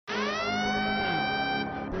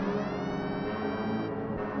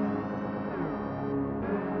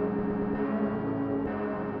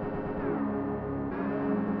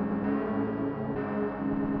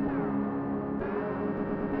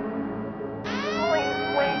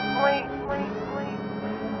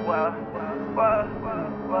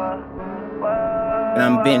and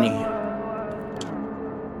I'm Beni.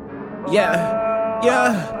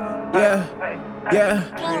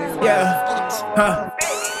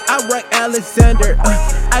 I write Alexander,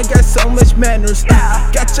 I got so much manners.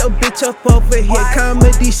 Got your bitch up over here,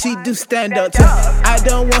 comedy, she do stand-ups. I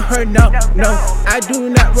don't want her, no, I do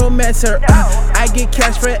not romance her. I get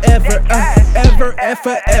cash forever, ever and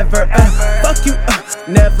forever. Fuck you,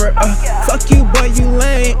 never. Fuck you, boy, you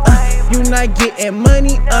lame. You not getting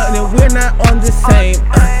money, and we're not on the same.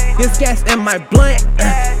 This gas in my blunt,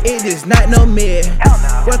 it is not no mid.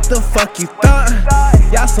 What the fuck you thought?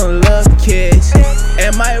 Y'all some little kids,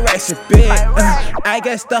 and my rights are big. I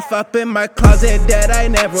got stuff up in my closet that I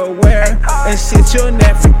never wear, and shit you'll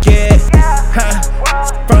never get.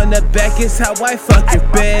 From the back is how I fuck your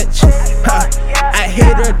bitch. I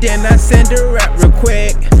hit her, then I send her out real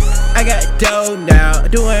quick. I got dough now,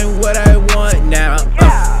 doing what I want now.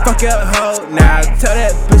 Fuck your hoe now, tell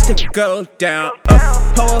that bitch to go down.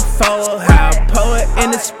 Pour a full how, pour it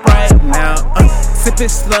in the Sprite now. Sip it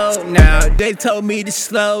slow now, they told me to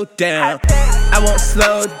slow down. I won't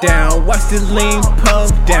slow down, watch the lean pull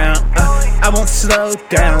down. I won't slow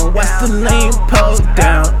down, watch the lean pull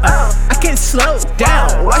down. I can't slow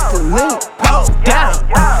down, watch the lean pull down.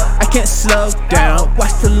 I can't slow down,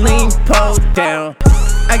 watch the lean pull down.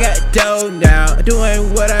 I got dough now,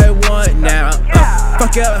 doing what I want now.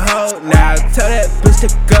 Fuck your hoe now, tell that bitch to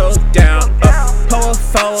go down. Pour a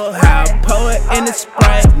full how, pour it in the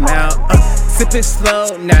Sprite now. Sip it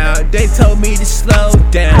slow now, they told me to slow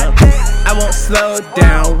down. I won't slow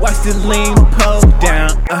down, watch the lean pull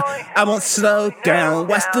down. I won't slow down,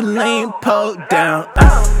 watch the lean pull down.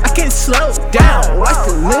 I can't slow down, watch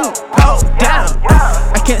the lean pull down.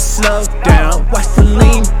 I can't slow down, watch the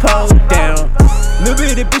lean pull down. Little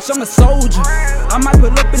bitty bitch, I'm a soldier. I might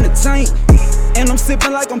pull up in the tank, and I'm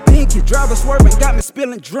sipping like I'm Pinky. Driver swerving, got me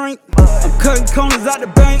spilling drink. I'm cutting corners out the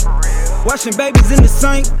bank, washing babies in the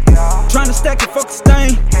sink. Trying to stack it, fuck a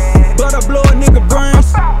stain, but I blow a nigga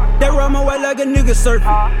brains. They ride my way like a nigga surfing.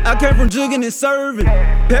 I came from jigging and serving.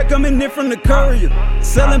 Pack coming in from the courier.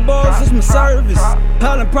 Selling balls is my service.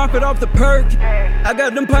 Piling profit off the perk. I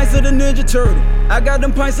got them pints of the Ninja Turtle. I got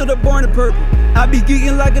them pints of the Born in Purple. I be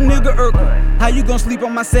geeking like a nigga Urkel. How you gon' sleep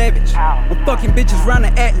on my savage? I'm fucking bitches round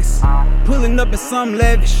the Atlas. Pulling up in some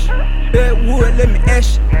lavish. Bedwood, let me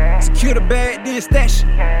ash it. Secure the bag, then stash it.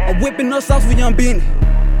 I'm whipping us off with young Beni.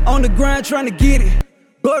 On the grind trying to get it,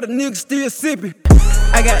 but a nigga still sipping.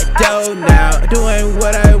 I got dough now, doing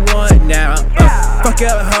what I want now. Fuck your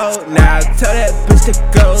hoe now, tell that bitch to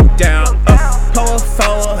go down. Pour a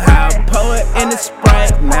full how, pour it in the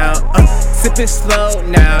Sprite now. Sip it slow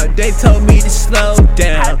now, they told me to slow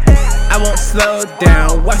down. I won't slow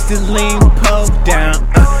down, watch the lean pull down.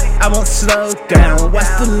 I won't slow down, watch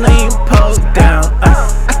the lean pull down.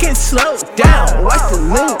 I can't slow down, watch the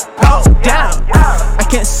lean pull down. I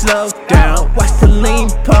can't slow